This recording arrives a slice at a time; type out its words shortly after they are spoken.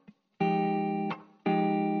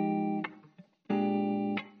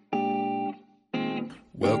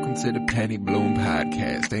Welcome to the Penny Bloom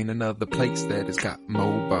Podcast. Ain't another place that has got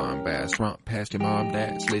more bombast. Romp past your mom,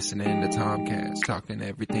 dads, listening to Tomcats, talking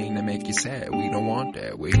everything that make you sad. We don't want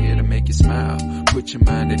that. We're here to make you smile. Put your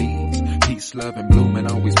mind at ease. Peace, love, and bloom,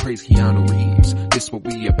 and always praise Keanu Reeves. This what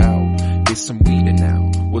we about. Get some weed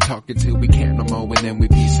now. We'll talk until we can't no more, and then we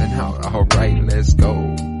peacing out. Alright, let's go.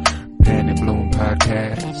 Penny Bloom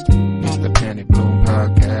Podcast. It's the Penny Bloom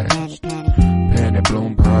Podcast. Penny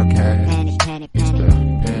Bloom Podcast. It's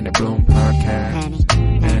the Penny Bloom Podcast.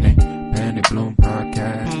 Penny Bloom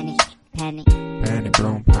Podcast. Penny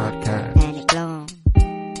Bloom Podcast.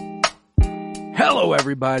 Hello,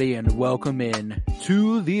 everybody, and welcome in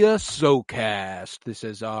to the AHSOKAST. This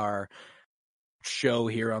is our show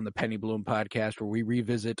here on the Penny Bloom Podcast where we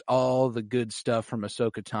revisit all the good stuff from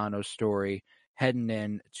Ahsoka Tano's story heading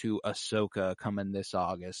in to Ahsoka coming this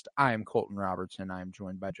August. I am Colton Robertson. I am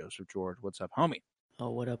joined by Joseph George. What's up, homie? Oh,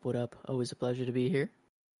 what up, what up? Always a pleasure to be here.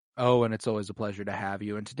 Oh, and it's always a pleasure to have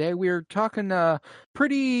you. And today we're talking a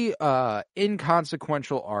pretty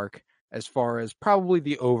inconsequential arc as far as probably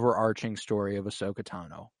the overarching story of Ahsoka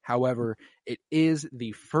Tano. However, it is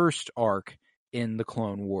the first arc in the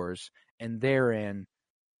Clone Wars, and therein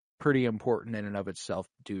pretty important in and of itself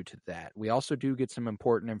due to that. We also do get some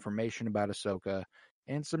important information about Ahsoka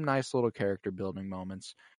and some nice little character building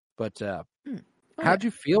moments. But how'd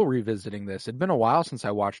you feel revisiting this? It'd been a while since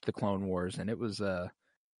I watched the Clone Wars, and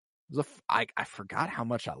I forgot how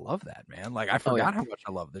much I love that, man. Like, I forgot how much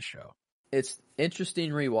I love this show. It's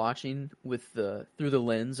interesting rewatching with through the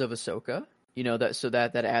lens of Ahsoka. You know,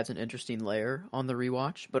 that adds an interesting layer on the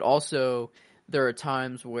rewatch. But also, there are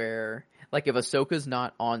times where, like, if Ahsoka's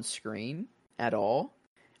not on screen at all,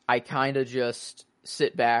 I kind of just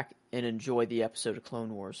sit back and enjoy the episode of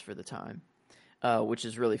Clone Wars for the time, which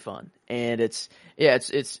is really fun. And it's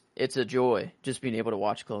a joy just being able to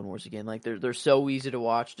watch Clone Wars again. Like, they're so easy to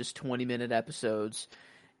watch, just 20-minute episodes.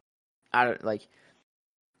 I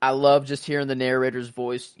love just hearing the narrator's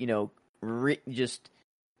voice, you know, just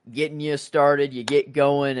getting you started, you get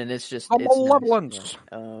going, and it's just Malevolence.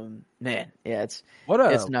 Man, yeah, it's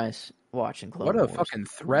nice watching Clone Wars. What a fucking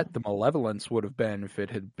threat the Malevolence would have been if it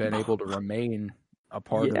had been able to remain a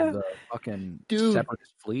part of the fucking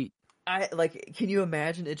Separatist fleet. Can you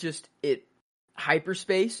imagine it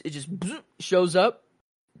hyperspace, it just shows up,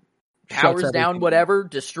 powers down whatever,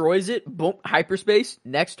 destroys it, boom, hyperspace,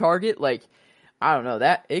 next target, like, I don't know,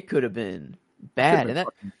 that it could have been bad.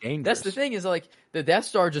 And that's the thing is, like, the Death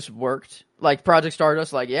Star just worked. Like, Project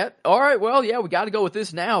Stardust, like, yeah, all right, well, yeah, we got to go with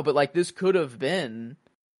this now. But, like, this could have been,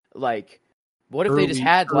 like, what if they just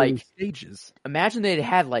had, like, stages? Imagine they'd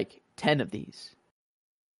had, like, 10 of these.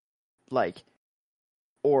 Like,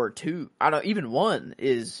 or 2. I don't know, even 1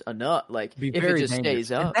 is enough. Like, if it just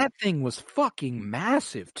stays up. And that thing was fucking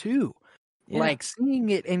massive, too. Yeah. Like, seeing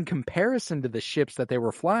it in comparison to the ships that they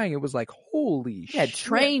were flying, it was like, holy shit. They had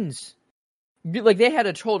trains. Like, they had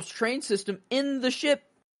a whole train system in the ship.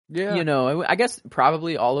 Yeah. You know, I guess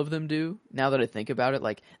probably all of them do, now that I think about it.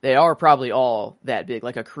 Like, they are probably all that big,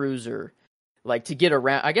 like a cruiser. Like, to get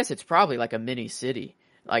around, I guess it's probably like a mini city.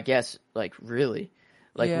 I guess, like, really.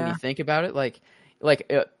 Like, when you think about it,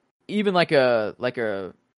 even like a,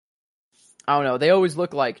 I don't know, they always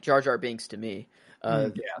look like Jar Jar Binks to me.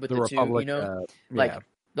 With the Republic, two, you know,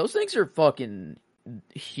 those things are fucking,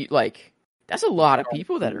 like, that's a lot of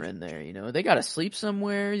people that are in there, you know. They got to sleep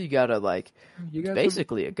somewhere. You got to, it's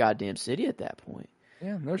basically a goddamn city at that point.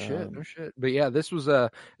 Yeah, no shit. But yeah, this was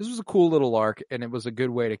a cool little arc, and it was a good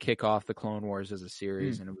way to kick off the Clone Wars as a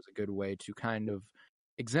series, and it was a good way to kind of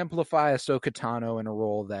exemplify Ahsoka Tano in a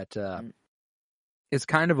role that is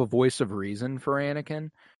kind of a voice of reason for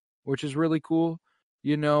Anakin, which is really cool.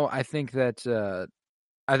 You know, I think there's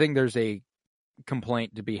a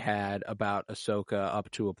complaint to be had about Ahsoka up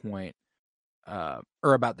to a point,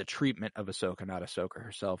 or about the treatment of Ahsoka, not Ahsoka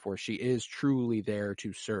herself, where she is truly there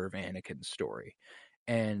to serve Anakin's story.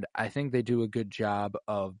 And I think they do a good job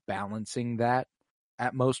of balancing that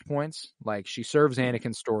at most points. Like, she serves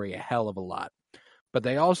Anakin's story a hell of a lot, but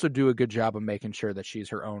they also do a good job of making sure that she's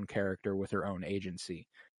her own character with her own agency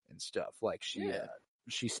and stuff. Like,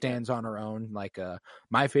 she stands on her own. Like,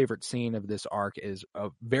 my favorite scene of this arc is a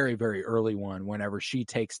very, very early one, whenever she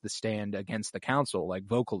takes the stand against the council, like,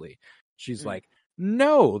 vocally. She's like,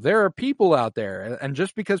 no, there are people out there. And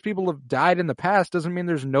just because people have died in the past doesn't mean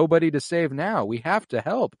there's nobody to save now. We have to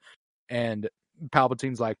help. And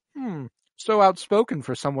Palpatine's like, so outspoken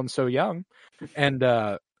for someone so young. And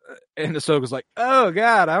And Ahsoka's like, oh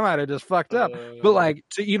God, I might have just fucked up. But like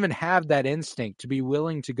to even have that instinct, to be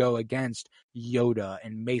willing to go against Yoda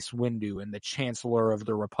and Mace Windu and the Chancellor of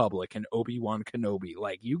the Republic and Obi-Wan Kenobi,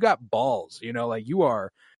 like you got balls, like you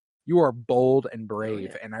are bold and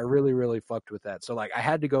brave. And I really, really fucked with that. So like I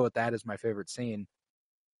had to go with that as my favorite scene,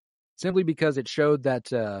 simply because it showed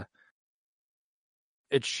that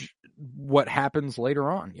what happens later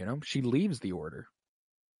on. She leaves the Order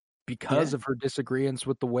because of her disagreements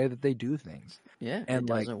with the way that they do things. Yeah, and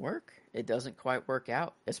it doesn't work. It doesn't quite work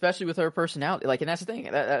out, especially with her personality. Like, and that's the thing.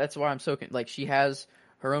 That's why I'm so like she has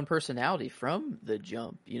her own personality from the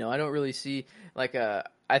jump. I don't really see like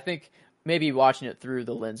I think maybe watching it through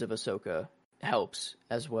the lens of Ahsoka helps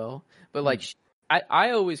as well. But like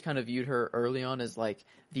I always kind of viewed her early on as like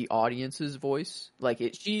the audience's voice.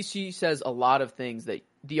 Like she says a lot of things that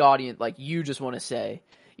the audience, like, you just want to say.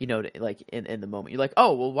 Like in the moment, you're like,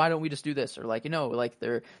 oh, well, why don't we just do this? Or like, like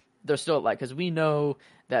they're still like, because we know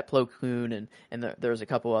that Plo Koon and there's a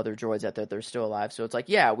couple other droids out there that are still alive. So it's like,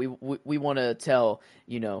 yeah, we want to tell,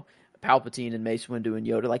 Palpatine and Mace Windu and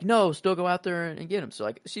Yoda, like, no, still go out there and get him. So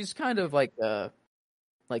like, she's kind of like the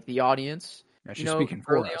audience, she's speaking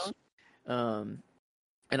for us. And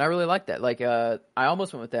I really like that. Like, I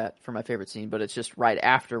almost went with that for my favorite scene, but it's just right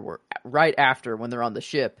after when they're on the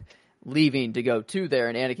ship, leaving to go to there,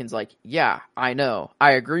 and Anakin's like, yeah, I know,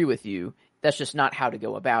 I agree with you, that's just not how to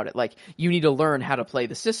go about it. Like, you need to learn how to play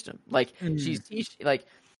the system. Like,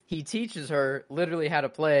 he teaches her literally how to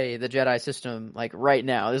play the Jedi system, like, right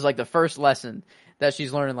now. This is like the first lesson that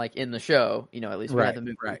she's learning, like, in the show, at least we had the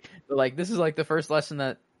movie. Right. But like, this is like the first lesson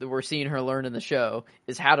that we're seeing her learn in the show,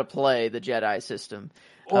 is how to play the Jedi system.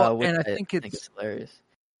 And I think it's hilarious.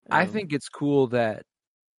 I think it's cool that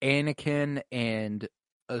Anakin and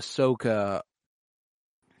Ahsoka,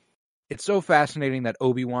 it's so fascinating that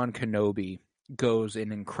Obi-Wan Kenobi goes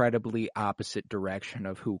in incredibly opposite direction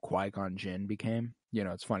of who Qui-Gon Jinn became.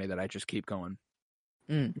 It's funny that I just keep going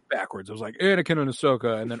backwards. I was like Anakin and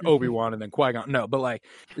Ahsoka, and then Obi-Wan, and then Qui-Gon. No, but like,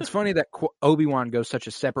 it's funny that Obi-Wan goes such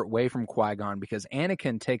a separate way from Qui-Gon, because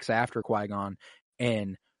Anakin takes after Qui-Gon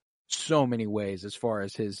in so many ways, as far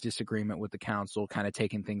as his disagreement with the Council, kind of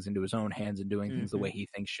taking things into his own hands and doing things the way he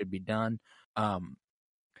thinks should be done.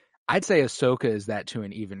 I'd say Ahsoka is that to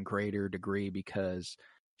an even greater degree, because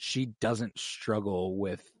she doesn't struggle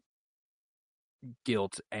with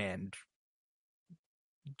guilt and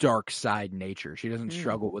dark side nature. She doesn't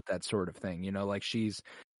struggle with that sort of thing. Like she's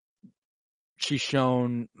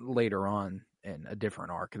shown later on in a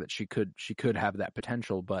different arc that she could have that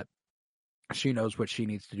potential, but she knows what she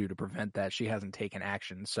needs to do to prevent that. She hasn't taken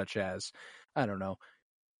action such as, I don't know,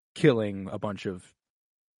 killing a bunch of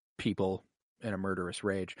people in a murderous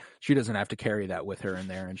rage. She doesn't have to carry that with her in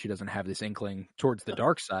there, and she doesn't have this inkling towards the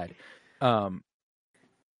dark side.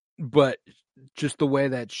 But just the way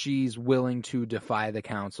that she's willing to defy the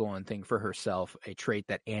Council and think for herself, a trait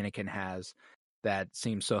that Anakin has that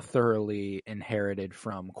seems so thoroughly inherited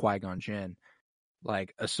from Qui-Gon Jinn.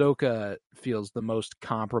 Like, Ahsoka feels the most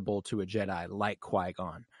comparable to a Jedi like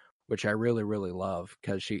Qui-Gon, which I really, really love,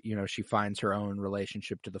 because she finds her own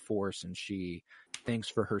relationship to the Force, and she thinks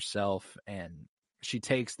for herself, and she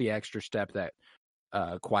takes the extra step that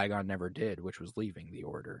Qui-Gon never did, which was leaving the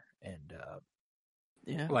Order. And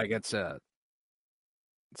like, it's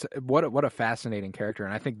what a fascinating character.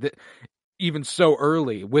 And I think that even so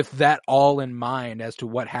early, with that all in mind as to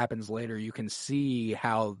what happens later, you can see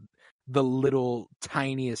how the little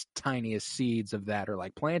tiniest seeds of that are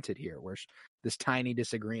like planted here, where this tiny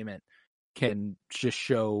disagreement can just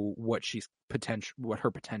show what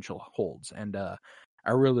her potential holds. And I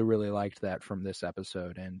really, really liked that from this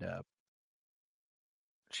episode. And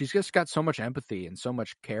she's just got so much empathy and so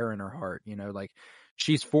much care in her heart. Like,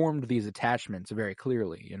 she's formed these attachments very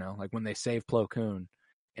clearly. Like when they save Plo Koon,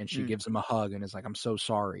 and she gives him a hug and is like, "I'm so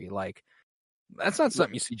sorry." Like, that's not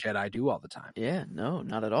something you see Jedi do all the time. Yeah, no,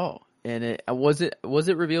 not at all. And was it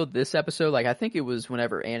revealed this episode? Like, I think it was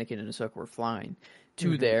whenever Anakin and Ahsoka were flying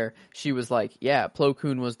to there. She was like, "Yeah, Plo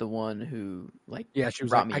Koon was the one who, like, she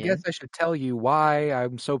was like, I guess I should tell you why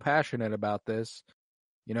I'm so passionate about this.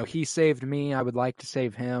 He saved me. I would like to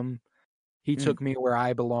save him. He took me where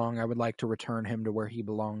I belong. I would like to return him to where he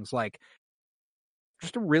belongs." Like,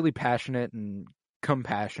 just a really passionate and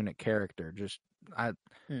compassionate character. Just, I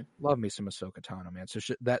love me some Ahsoka Tano, man. So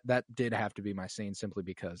that did have to be my scene, simply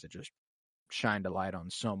because it just shined a light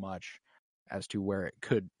on so much as to where it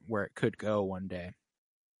could go one day.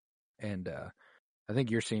 And I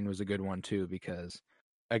think your scene was a good one too, because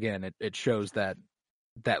again, it shows that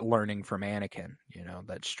learning from Anakin,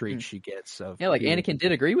 that streak she gets of Anakin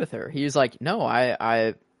did agree with her. He was like, "No,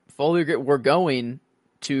 I fully agree. We're going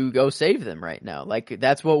to go save them right now. Like,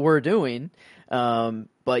 that's what we're doing.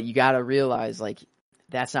 But you got to realize, like,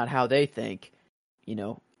 that's not how they think. You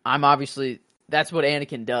know, that's what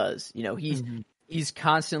Anakin does. You know, he's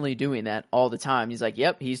constantly doing that all the time. He's like,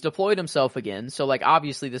 yep, he's deployed himself again. So, like,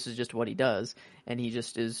 obviously this is just what he does. And he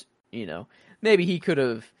just is, you know, maybe he could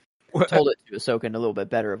have told it to Ahsoka in a little bit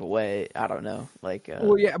better of a way. I don't know. Like,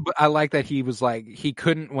 well, yeah, but I like that he was like, he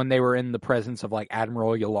couldn't when they were in the presence of like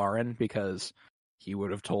Admiral Yularen, because he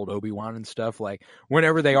would have told Obi-Wan and stuff. Like,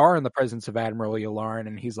 whenever they are in the presence of Admiral Yularen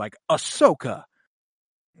and he's like, Ahsoka.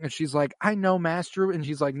 And she's like, I know, Master. And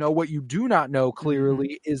she's like, no, what you do not know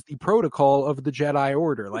clearly is the protocol of the Jedi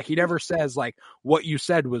Order. Like, he never says, like, what you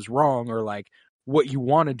said was wrong or, like, what you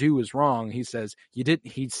want to do is wrong. He says,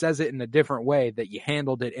 he says it in a different way, that you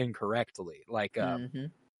handled it incorrectly. Like,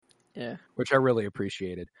 yeah. Which I really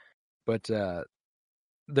appreciated. But,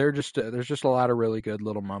 there's just a lot of really good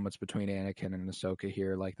little moments between Anakin and Ahsoka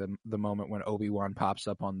here. Like the moment when Obi-Wan pops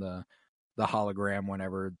up on the hologram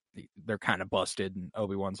whenever they're kind of busted, and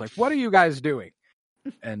Obi-Wan's like, what are you guys doing?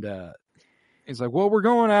 And he's like, well, we're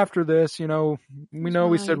going after this, you know,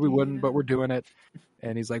 we said we wouldn't, but we're doing it.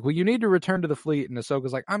 And he's like, well, you need to return to the fleet. And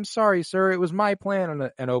Ahsoka's like, I'm sorry, sir, it was my plan.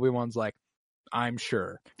 And Obi-Wan's like, I'm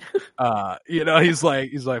sure. You know, he's like,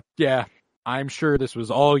 yeah, I'm sure this was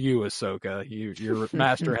all you, Ahsoka. Your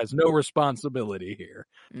master has no responsibility here.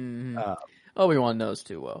 Obi-Wan knows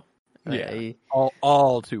too well. Yeah,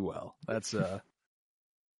 all too well. That's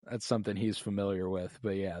something he's familiar with.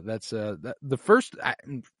 But yeah, that's the first.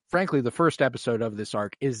 Frankly, the first episode of this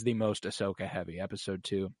arc is the most Ahsoka heavy. Episode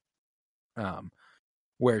 2,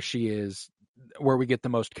 where we get the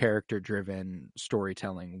most character driven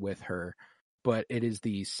storytelling with her. But it is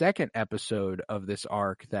the second episode of this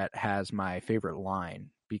arc that has my favorite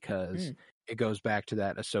line, because it goes back to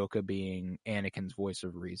that Ahsoka being Anakin's voice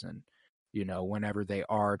of reason. You know, whenever they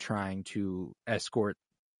are trying to escort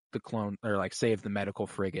the clone or like save the medical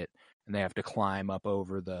frigate, and they have to climb up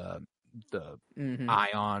over the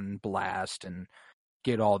ion blast and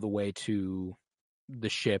get all the way to the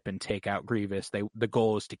ship and take out Grievous. The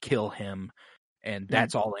goal is to kill him, and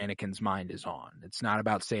that's all Anakin's mind is on. It's not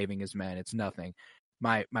about saving his men. It's nothing.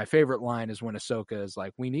 My favorite line is when Ahsoka is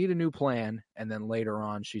like, we need a new plan, and then later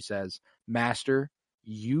on she says, Master,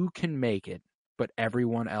 you can make it, but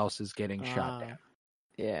everyone else is getting shot down.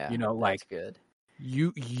 Yeah, you know, like, that's good.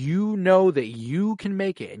 You know that you can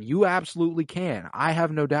make it, and you absolutely can. I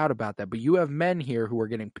have no doubt about that. But you have men here who are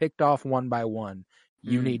getting picked off one by one.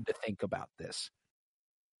 You need to think about this.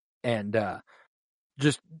 And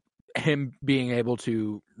just him being able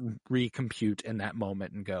to recompute in that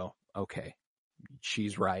moment and go, okay,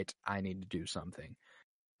 she's right. I need to do something.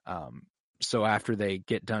 So after they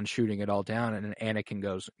get done shooting it all down, and Anakin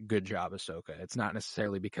goes, good job, Ahsoka. It's not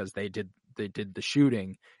necessarily because they did the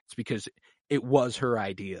shooting. It's because it was her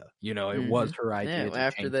idea. You know, it was her idea. Yeah,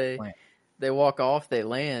 after they walk off, they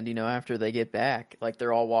land, you know, after they get back, like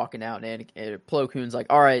they're all walking out, and Plo Koon's like,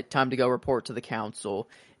 all right, time to go report to the council.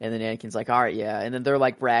 And then Anakin's like, all right, yeah. And then they're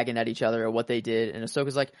like bragging at each other at what they did. And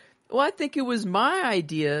Ahsoka's like, well, I think it was my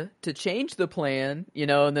idea to change the plan, you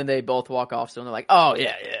know, and then they both walk off. So they're like, oh,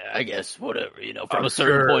 yeah, I guess, whatever, you know, from a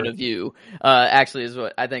certain point of view, actually is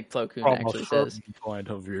what I think Plo Koon actually says. Point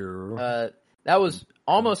of view. That was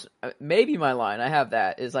almost maybe my line. I have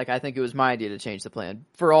that is like, I think it was my idea to change the plan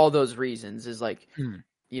for all those reasons is like,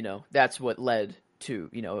 you know, that's what led to,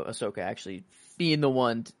 you know, Ahsoka actually being the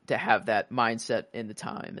one to have that mindset in the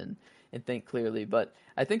time and think clearly. But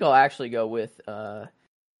I think I'll actually go with,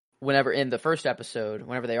 whenever in the first episode,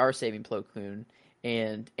 whenever they are saving Plo Koon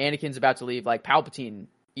and Anakin's about to leave, like Palpatine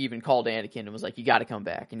even called Anakin and was like, you got to come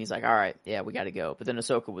back. And he's like, all right, yeah, we got to go. But then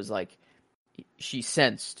Ahsoka was like, she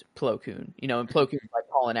sensed Plo Koon, you know, and Plo Koon was like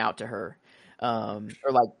calling out to her. Or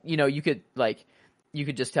like, you know, you could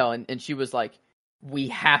just tell. And she was like, we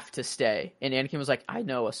have to stay. And Anakin was like, I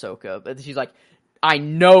know, Ahsoka. But she's like, I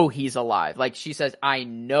know he's alive. Like she says, I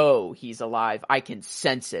know he's alive. I can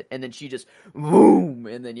sense it. And then she just boom,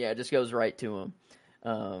 and then it just goes right to him.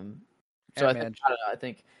 So I don't know. I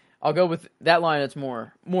think I'll go with that line. It's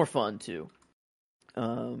more fun too.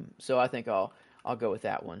 So I think I'll go with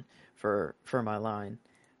that one for my line.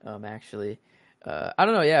 Actually, I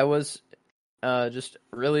don't know. Yeah, it was just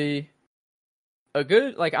really a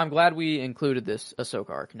good. Like I'm glad we included this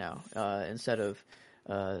Ahsoka arc now instead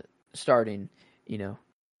of starting. You know,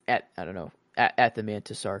 at the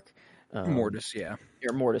Mantis arc. Mortis, yeah.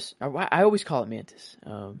 Or Mortis. I always call it Mantis.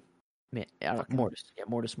 Mortis. Yeah,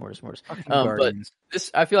 Mortis. But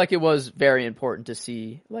this, I feel like it was very important to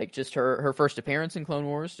see, like, just her first appearance in Clone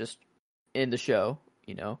Wars, just in the show,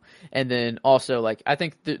 you know. And then also, like, I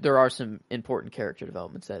think there are some important character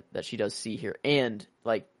developments that she does see here, and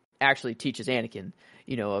like actually teaches Anakin,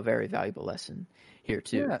 you know, a very valuable lesson here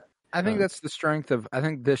too. Yeah, I think that's the strength of. I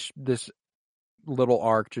think this little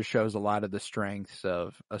arc just shows a lot of the strengths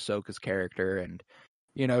of Ahsoka's character, and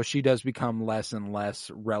you know, she does become less and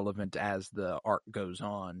less relevant as the arc goes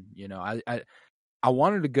on. You know, I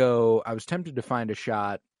wanted to go. I was tempted to find a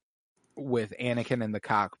shot with Anakin in the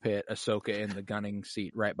cockpit, Ahsoka in the gunning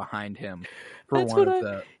seat right behind him for That's one what of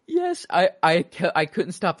the. Yes, I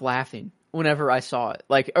couldn't stop laughing whenever I saw it.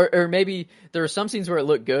 Like, or maybe there were some scenes where it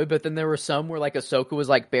looked good, but then there were some where like Ahsoka was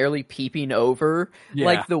like barely peeping over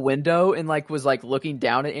like the window and like was like looking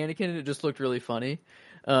down at Anakin, and it just looked really funny.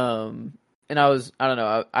 And I don't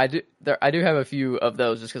know, I do have a few of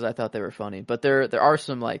those just because I thought they were funny, but there are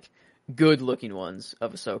some like good looking ones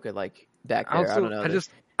of Ahsoka like back there. Also, I don't know.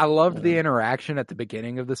 I loved the interaction at the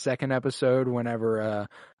beginning of the second episode whenever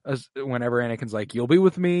Anakin's like, "You'll be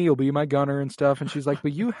with me, you'll be my gunner," and stuff, and she's like,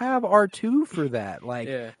 "But you have R2 for that. Like,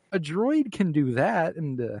 a droid can do that."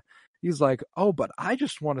 And he's like, "Oh, but I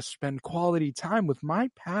just want to spend quality time with my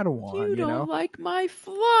Padawan." You don't know? like my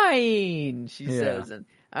flying, she says, and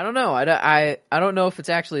I don't know. I don't know if it's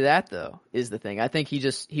actually that though. Is the thing. I think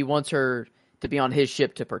he wants her to be on his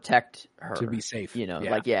ship to protect her, to be safe. You know,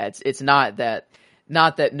 like it's not that.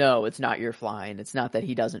 Not that, no, it's not your flying. It's not that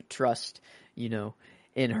he doesn't trust, you know,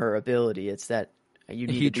 in her ability. It's that you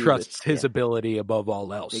need he to trusts his ability above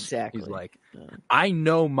all else. Exactly. He's like, I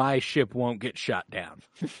know my ship won't get shot down.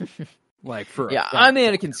 Like for I'm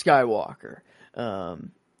Anakin Skywalker,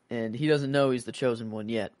 and he doesn't know he's the chosen one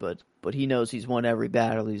yet, but he knows he's won every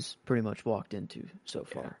battle he's pretty much walked into so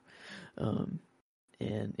far.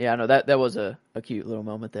 And yeah, no, that was a cute little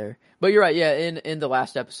moment there. But you're right, yeah, in the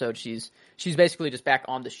last episode she's basically just back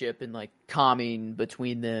on the ship and like calming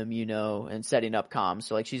between them, you know, and setting up comms.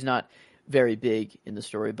 So like she's not very big in the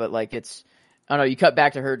story, but like it's, I don't know, you cut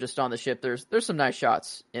back to her just on the ship. There's some nice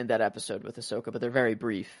shots in that episode with Ahsoka, but they're very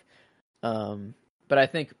brief. But I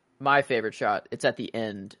think my favorite shot, it's at the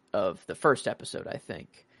end of the first episode, I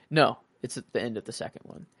think. No, it's at the end of the second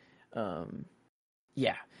one.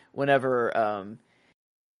 Whenever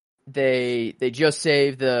they just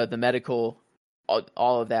save the medical,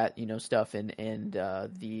 all of that, you know, stuff, and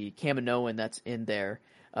the Kaminoan that's in there.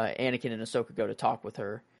 Anakin and Ahsoka go to talk with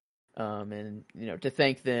her, and you know, to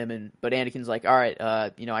thank them, but Anakin's like, all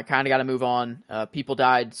right, you know, I kind of got to move on. People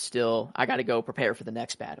died still. I got to go prepare for the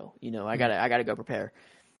next battle. You know, I gotta go prepare.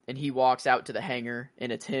 And he walks out to the hangar,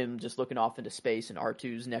 and it's him just looking off into space, and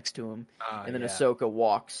R2's next to him, and then Ahsoka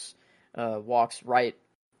walks right,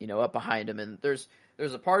 you know, up behind him, and there's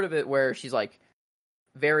a part of it where she's like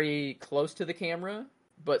very close to the camera,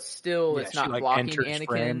 but still it's not like blocking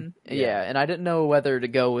Anakin. Yeah, and I didn't know whether to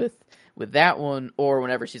go with that one or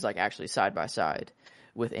whenever she's like actually side by side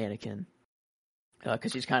with Anakin,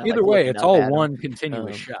 because she's kind of either like way, it's all one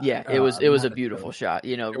continuous shot. Yeah, it was a beautiful shot.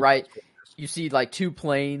 You know, right? You see like two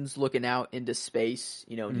planes looking out into space.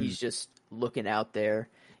 You know, and he's just looking out there.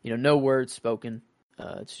 You know, no words spoken.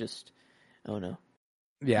 It's just, oh no.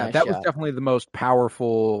 Yeah, nice that shot. Was definitely the most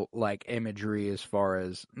powerful like imagery as far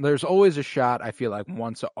as there's always a shot, I feel like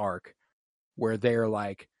once an arc where they're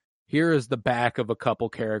like, here is the back of a couple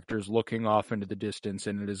characters looking off into the distance,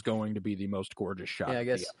 and it is going to be the most gorgeous shot. Yeah, I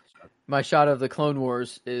guess my shot of the Clone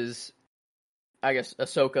Wars is, I guess,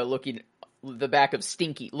 Ahsoka looking the back of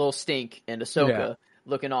Little Stink and Ahsoka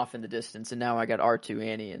looking off in the distance, and now I got R2,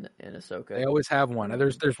 Annie, and Ahsoka. They always have one.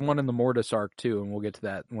 There's one in the Mortis arc too, and we'll get to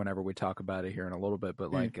that whenever we talk about it here in a little bit.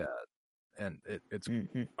 But like, and it's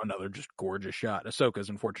another just gorgeous shot. Ahsoka's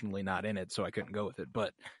unfortunately not in it, so I couldn't go with it,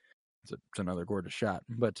 but it's another gorgeous shot.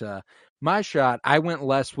 But my shot, I went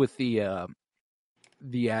less with the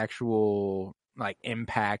actual like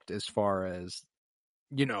impact as far as,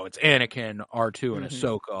 you know, it's Anakin, R2, and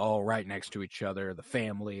Ahsoka all right next to each other, the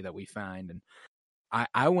family that we find, and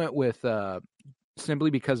I went with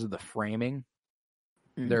simply because of the framing.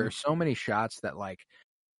 There are so many shots that like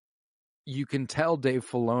you can tell Dave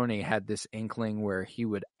Filoni had this inkling where he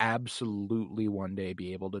would absolutely one day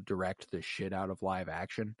be able to direct the shit out of live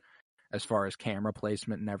action as far as camera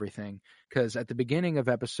placement and everything. Because at the beginning of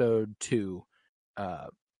episode 2,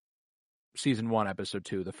 season 1, episode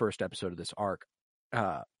 2, the first episode of this arc,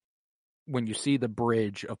 when you see the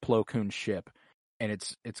bridge of Plo Koon's ship and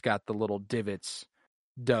it's got the little divots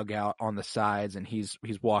dug out on the sides, and he's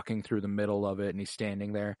walking through the middle of it, and he's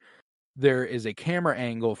standing there. There is a camera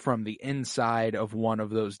angle from the inside of one of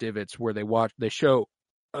those divots where they show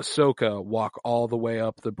Ahsoka walk all the way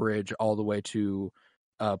up the bridge, all the way to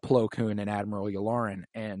Plo Koon and Admiral Yularen,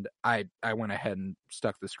 and I went ahead and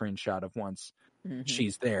stuck the screenshot of once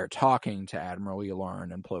she's there talking to Admiral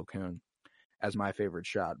Yularen and Plo Koon as my favorite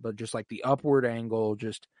shot. But just like the upward angle,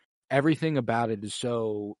 just everything about it is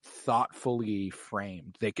so thoughtfully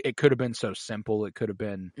framed. It could have been so simple. It could have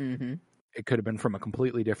been it could have been from a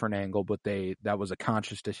completely different angle, but that was a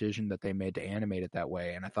conscious decision that they made to animate it that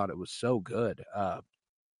way, and I thought it was so good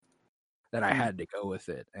that I had to go with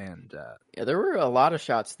it. And yeah, there were a lot of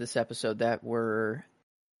shots this episode that were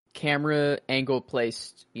camera angle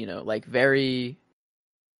placed, like very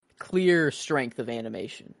clear strength of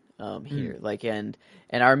animation here. Like, and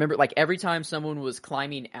I remember, like, every time someone was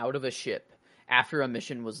climbing out of a ship after a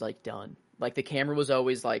mission was like done, like the camera was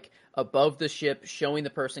always like above the ship, showing the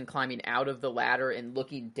person climbing out of the ladder and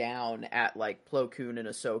looking down at like Plo Koon and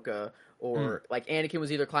Ahsoka, or like Anakin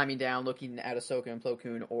was either climbing down looking at Ahsoka and Plo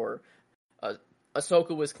Koon, or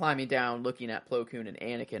Ahsoka was climbing down looking at Plo Koon and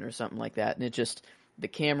Anakin, or something like that. And it just, the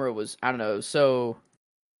camera was, I don't know, so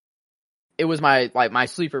it was my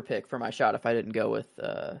sleeper pick for my shot if I didn't go with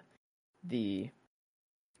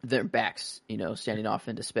their backs, standing off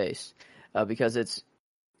into space, because it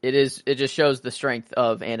just shows the strength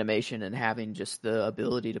of animation and having just the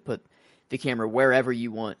ability to put the camera wherever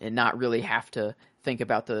you want and not really have to think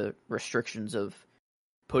about the restrictions of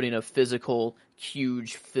putting a physical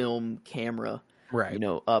huge film camera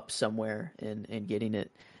up somewhere and getting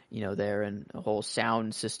it there, and a whole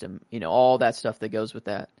sound system, all that stuff that goes with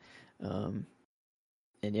that. And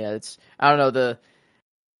yeah, it's, I don't know,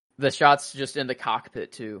 the shots just in the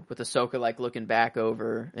cockpit too, with Ahsoka like looking back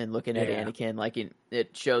over and looking at Anakin, like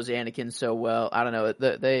it shows Anakin so well. I don't know,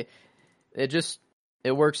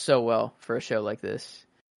 it works so well for a show like this.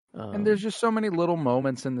 And there's just so many little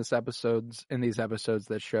moments in these episodes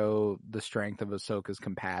that show the strength of Ahsoka's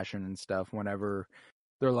compassion and stuff. Whenever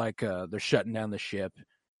they're like they're shutting down the ship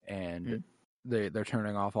and they're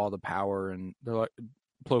turning off all the power, and they're like,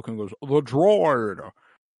 Plo Koon goes, "The droid,"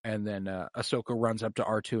 and then Ahsoka runs up to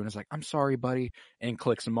R2 and is like, "I'm sorry, buddy," and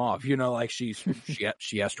clicks him off. Like she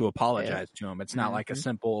has to apologize to him. It's not like a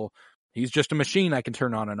simple, he's just a machine I can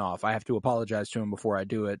turn on and off. I have to apologize to him before I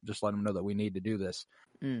do it. Just let him know that we need to do this.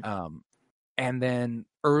 And then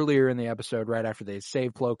earlier in the episode, right after they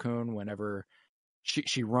save Plo Koon, whenever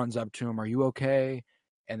she runs up to him, "Are you okay?"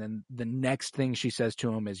 And then the next thing she says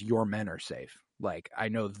to him is, "Your men are safe. Like, I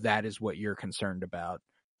know that is what you're concerned about.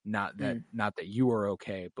 Not that you are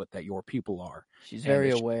okay, but that your people are." She's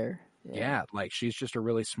very aware. Yeah, like she's just a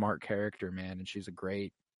really smart character, man, and she's a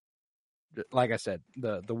great. Like I said,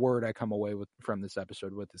 the word I come away with from this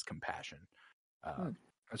episode with is compassion,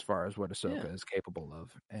 as far as what Ahsoka is capable of,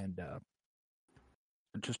 and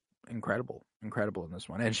just incredible in this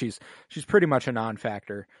one. And she's pretty much a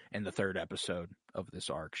non-factor in the third episode of this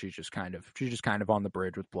arc. She's just kind of on the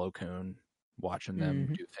bridge with Plo Koon, watching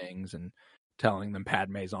them do things and telling them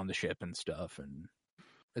Padme's on the ship and stuff, and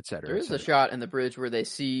etc. There is a shot in the bridge where they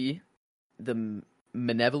see the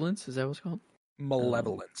Malevolence. Is that what it's called?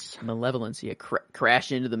 Malevolence. Yeah,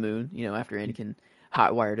 crash into the moon. After Anakin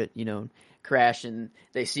hotwired it. Crash, and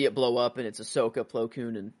they see it blow up, and it's Ahsoka, Plo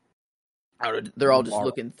Koon, and they're all just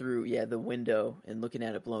looking through the window and looking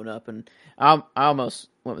at it blown up. And I almost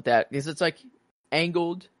went with that because it's like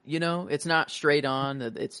angled, it's not straight on,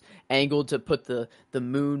 it's angled to put the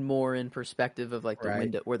moon more in perspective of like the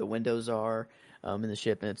window, where the windows are in the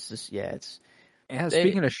ship. And it's just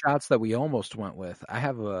speaking of shots that we almost went with, I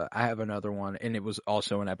have another one, and it was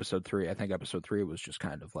also in episode 3. I think episode 3 was just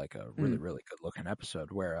kind of like a really really good looking episode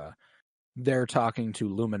where they're talking to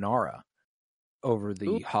Luminara over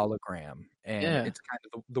the hologram, and it's kind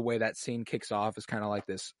of the way that scene kicks off is kind of like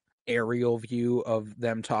this aerial view of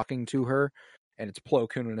them talking to her, and it's Plo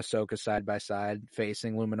Koon and Ahsoka side by side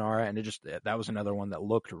facing Luminara, and that was another one that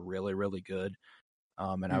looked really really good.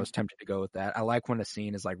 And I was tempted to go with that. I like when a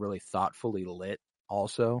scene is like really thoughtfully lit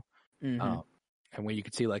also, and when you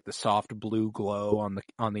could see like the soft blue glow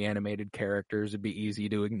on the animated characters, it'd be easy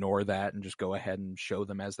to ignore that and just go ahead and show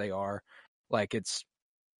them as they are. Like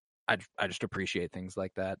I just appreciate things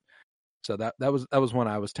like that. So that was one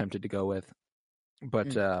I was tempted to go with.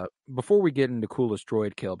 But before we get into coolest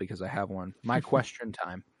droid kill, because I have one, my question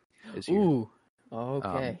time is here. Ooh,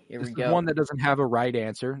 okay, here we go. Is one that doesn't have a right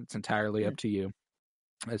answer. It's entirely up to you.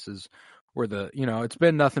 This is where it's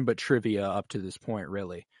been nothing but trivia up to this point,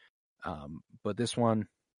 really. But this one,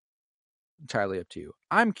 entirely up to you.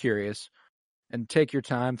 I'm curious, and take your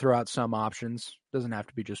time, throw out some options. Doesn't have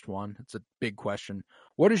to be just one. It's a big question.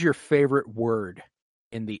 What is your favorite word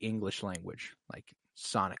in the English language? Like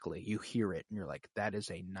sonically, you hear it and you're like, that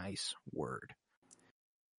is a nice word.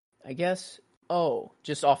 I guess Oh,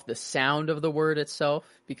 just off the sound of the word itself,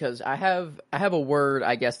 because I have a word,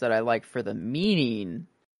 I guess, that I like for the meaning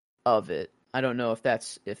of it. I don't know if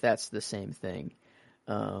that's the same thing,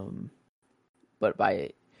 but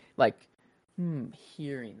by like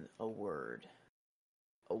hearing a word.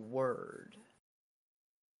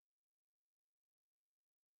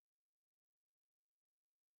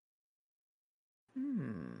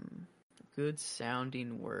 Good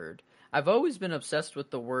sounding word. I've always been obsessed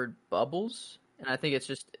with the word bubbles, and I think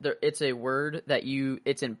it's a word that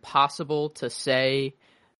it's impossible to say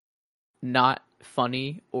not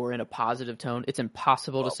funny or in a positive tone. It's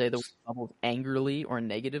impossible to say the word bubbles angrily or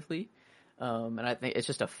negatively. And I think it's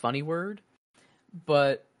just a funny word.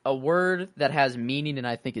 But a word that has meaning and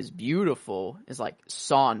I think is beautiful is like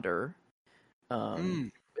sonder.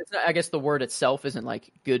 It's not, I guess the word itself isn't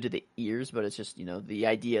like good to the ears, but it's just, the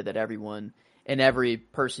idea that everyone and every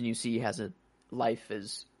person you see has a life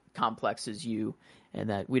as complex as you, and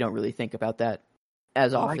that we don't really think about that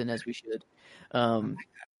as often as we should.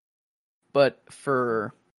 But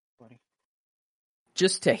for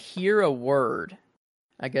just to hear a word,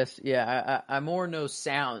 I guess, yeah, I more know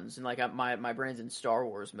sounds, and like my brain's in Star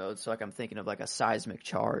Wars mode, so like I'm thinking of like a seismic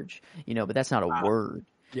charge, but that's not a word.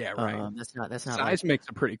 Yeah, right. That's not Seismic's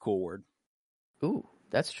a pretty cool word. Ooh,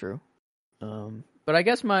 that's true. But I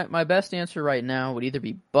guess my best answer right now would either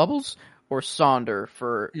be bubbles or sonder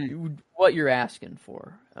for what you're asking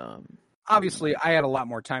for. Obviously, I had a lot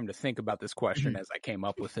more time to think about this question as I came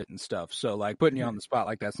up with it and stuff. So, like, putting you on the spot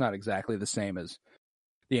like that's not exactly the same as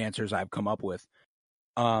the answers I've come up with.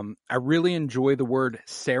 I really enjoy the word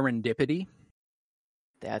serendipity.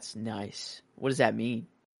 That's nice. What does that mean?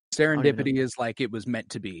 Serendipity is like it was meant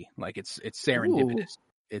to be. Like it's serendipitous.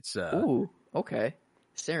 It's Ooh, okay.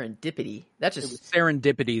 Serendipity. That's just it was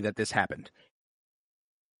serendipity that this happened.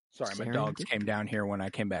 Sorry, my dogs came down here when I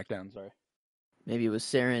came back down. Sorry. Maybe it was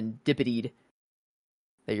serendipity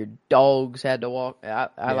that your dogs had to walk.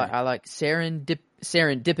 I like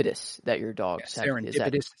serendipitous that your dogs had.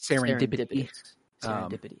 Serendipity.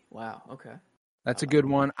 Serendipity. Wow. Okay. That's a good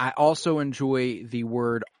one. I also enjoy the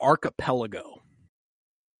word archipelago.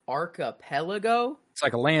 Archipelago? It's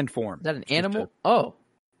like a landform. Is that an animal? Okay.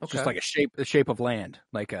 It's just like the shape of land.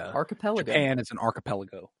 Like a archipelago. Japan is an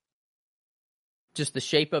archipelago. Just the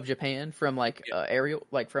shape of Japan from like aerial,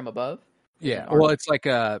 like from above? Yeah. Well, it's like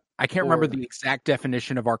I can't remember the exact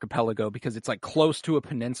definition of archipelago because it's like close to a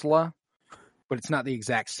peninsula, but it's not the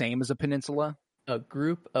exact same as a peninsula. A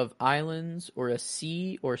group of islands or a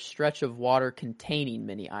sea or stretch of water containing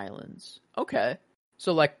many islands. Okay.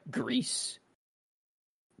 So like Greece.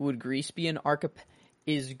 Would Greece be an archipelago?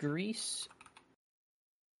 Is Greece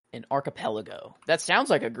an archipelago? That sounds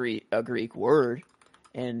like a Greek word.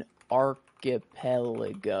 An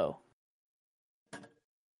archipelago.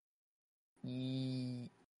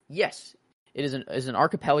 Yes. It is an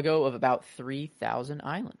archipelago of about 3,000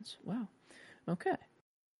 islands. Wow. Okay.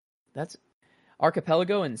 That's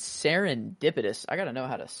archipelago and serendipitous. I gotta know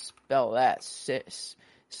how to spell that.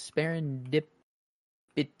 Serendipity.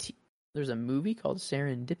 There's a movie called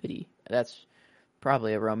Serendipity. That's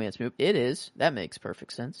probably a romance movie. It is. That makes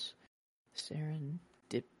perfect sense. Serendipity.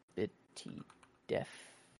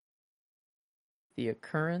 The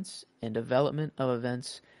occurrence and development of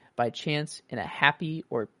events by chance in a happy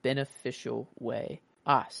or beneficial way.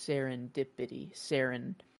 Serendipity.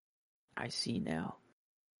 I see now.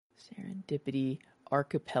 Serendipity,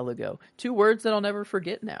 archipelago. 2 words that I'll never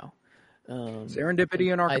forget now.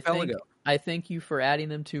 Serendipity and archipelago. I thank you for adding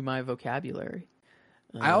them to my vocabulary.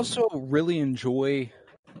 I also really enjoy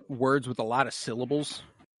words with a lot of syllables.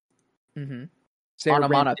 Mm-hmm.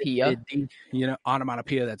 Onomatopoeia.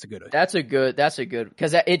 Onomatopoeia, that's a good one. That's a good,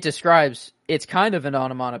 because it describes, it's kind of an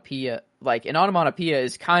onomatopoeia. Like, an onomatopoeia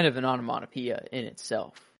is kind of an onomatopoeia in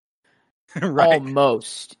itself. Right.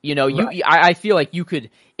 Almost. I feel like you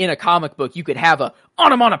could, in a comic book, you could have a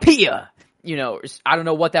onomatopoeia. I don't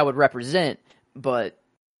know what that would represent, but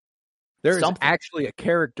there is actually a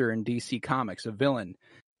character in DC Comics, a villain,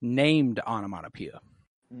 named Onomatopoeia.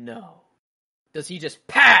 No. Does he just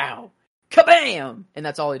pow, kabam, and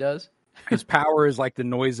that's all he does? His power is like the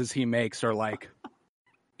noises he makes are like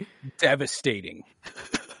devastating.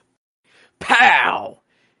 Pow!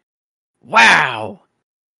 Wow!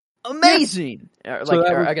 Amazing! Yeah.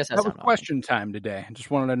 I guess that was question time today. I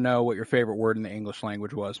just wanted to know what your favorite word in the English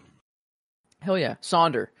language was. Hell yeah.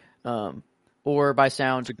 Sonder. Or by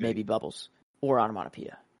sound, maybe bubbles. Or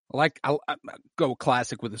onomatopoeia. I'll go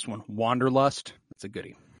classic with this one. Wanderlust. That's a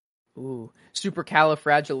goodie. Ooh.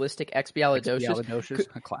 Supercalifragilisticexpialidocious.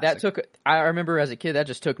 A classic. I remember as a kid, that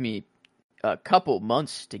just took me a couple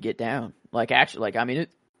months to get down.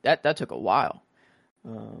 that took a while.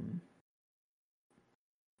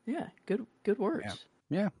 Yeah, good words.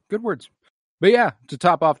 Yeah, good words. But yeah, to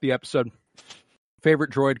top off the episode,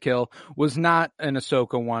 favorite droid kill was not an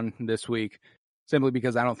Ahsoka one this week, simply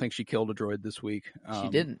because I don't think she killed a droid this week. She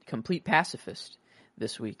didn't. Complete pacifist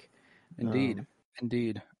this week. Indeed.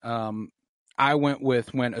 I went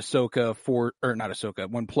with when when Plo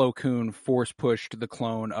Koon force pushed the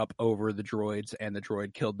clone up over the droids and the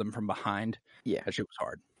droid killed them from behind. Yeah, that shit was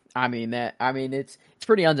hard. It's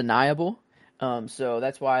pretty undeniable. So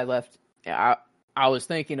that's why I left. I was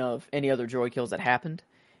thinking of any other droid kills that happened,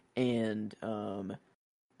 and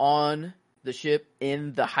on the ship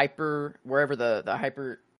in the wherever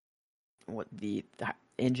the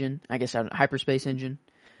engine, I guess, hyperspace engine,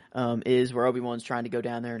 is where Obi-Wan's trying to go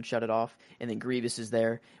down there and shut it off, and then Grievous is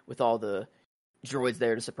there with all the droids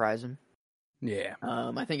there to surprise him. Yeah.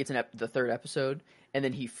 I think it's in the third episode, and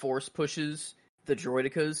then he force pushes the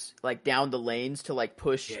droidicas like down the lanes to like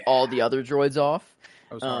push all the other droids off.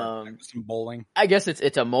 That was hard. Like some bowling. I guess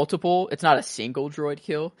it's a multiple. It's not a single droid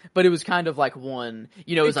kill, but it was kind of like one.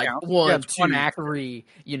 You know, it was like one, two, three.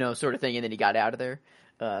 You know, sort of thing, and then he got out of there.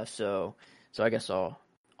 So I guess I'll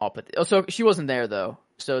put. So she wasn't there though.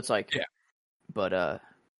 So it's like, but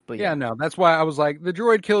yeah, no, that's why I was like, the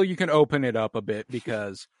droid kill, you can open it up a bit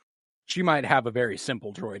because she might have a very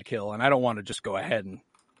simple droid kill, and I don't want to just go ahead and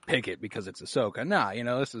pick it because it's Ahsoka. Nah, you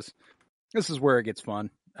know, this is where it gets fun.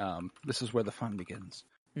 This is where the fun begins.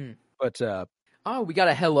 But we got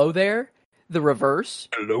a hello there, the reverse.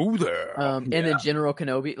 Hello there. And then General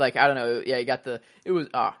Kenobi, like I don't know, yeah, you got it was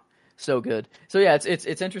so good. So yeah,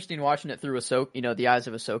 it's interesting watching it through Ahsoka, you know, the eyes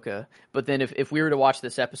of Ahsoka. But then if we were to watch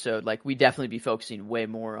this episode, like we'd definitely be focusing way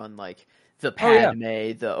more on like the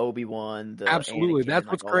Padme, the Obi-Wan, the absolutely. Anakin, That's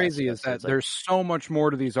what's crazy is that there's so much more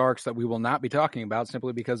to these arcs that we will not be talking about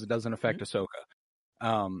simply because it doesn't affect Ahsoka.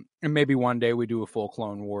 And maybe one day we do a full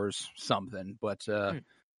Clone Wars something, but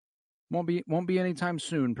won't be anytime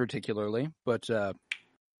soon, particularly. But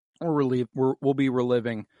we'll be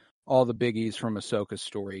reliving all the biggies from Ahsoka's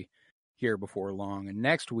story here before long. And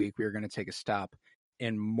next week we are going to take a stop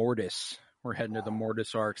in Mortis. We're heading to the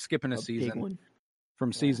Mortis arc, skipping a season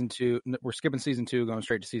from season 2. We're skipping season 2, going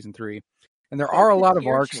straight to season 3. And there are a lot of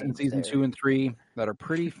arcs in season 2 and 3 that are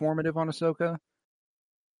pretty formative on Ahsoka.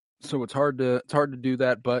 So it's hard to do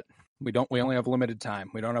that, but we only have limited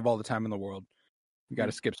time. We don't have all the time in the world. We got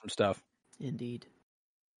to skip some stuff. Indeed.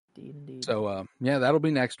 So that'll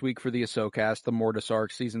be next week for the AHSOKAST, the Mortis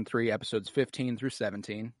arc, season 3, episodes 15 through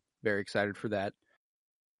 17. Very excited for that.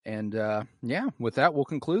 And with that, we'll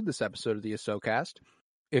conclude this episode of the AHSOKAST.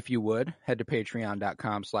 If you would, head to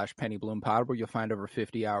patreon.com/PennyBloomPod, where you'll find over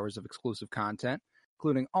 50 hours of exclusive content,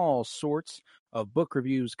 including all sorts of book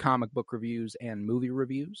reviews, comic book reviews, and movie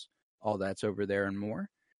reviews. All that's over there and more.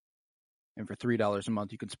 And for $3 a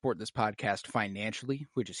month, you can support this podcast financially,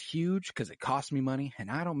 which is huge because it costs me money, and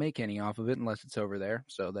I don't make any off of it unless it's over there.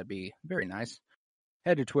 So that'd be very nice.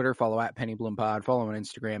 Head to Twitter, follow @PennyBloomPod, follow on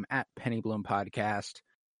Instagram @PennyBloomPodcast.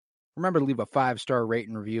 Remember to leave a 5-star rate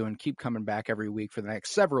and review, and keep coming back every week for the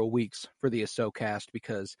next several weeks for the AHSOKAST,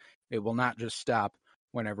 because it will not just stop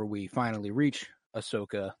whenever we finally reach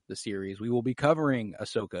Ahsoka the series. We will be covering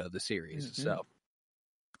Ahsoka the series, so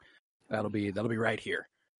that'll be right here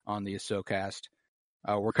on the AHSOKAST.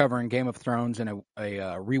 We're covering Game of Thrones in a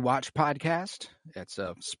rewatch podcast. It's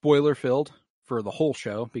spoiler filled for the whole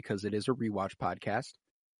show because it is a rewatch podcast.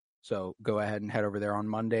 So go ahead and head over there on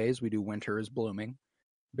Mondays. We do Winter is Blooming.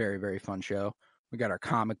 Very, very fun show. We got our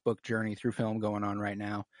comic book journey through film going on right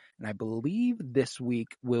now. And I believe this week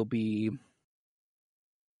will be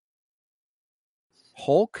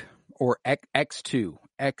Hulk or X2.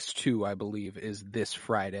 X2, I believe, is this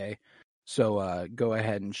Friday. So go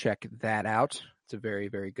ahead and check that out. It's a very,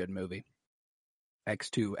 very good movie.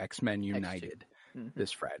 X2, X-Men United,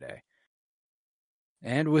 this Friday.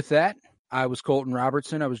 And with that, I was Colton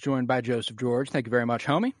Robertson. I was joined by Joseph George. Thank you very much,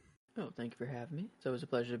 homie. Oh, thank you for having me. It's always a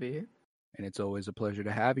pleasure to be here. And it's always a pleasure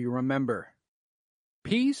to have you. Remember,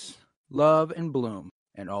 peace, love, and bloom,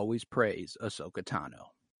 and always praise Ahsoka Tano.